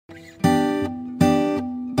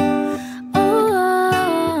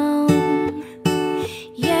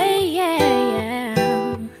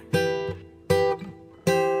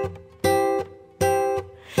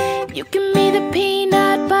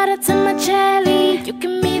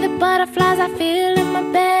feel in my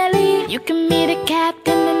belly. You can be the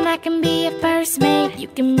captain and I can be your first mate. You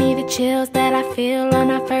can be the chills that I feel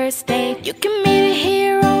on our first date. You can be the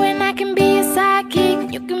hero and I can be your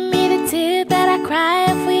sidekick. You can be the tear that I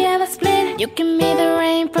cry if we ever split. You can be the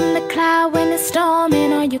rain from the cloud when it's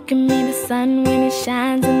storming, or you can be the sun when it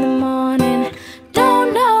shines in the morning.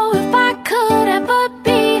 Don't know if I could ever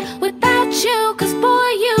be without you, 'cause boy,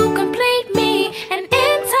 you complete me. And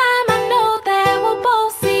in time I know that we'll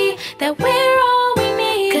both see that we're all we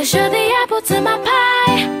need. 'Cause you're the apple to my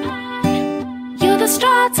pie, you're the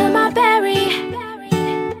straw to my berry,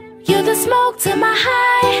 you're the smoke to my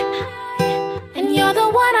high, and you're the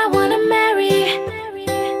one I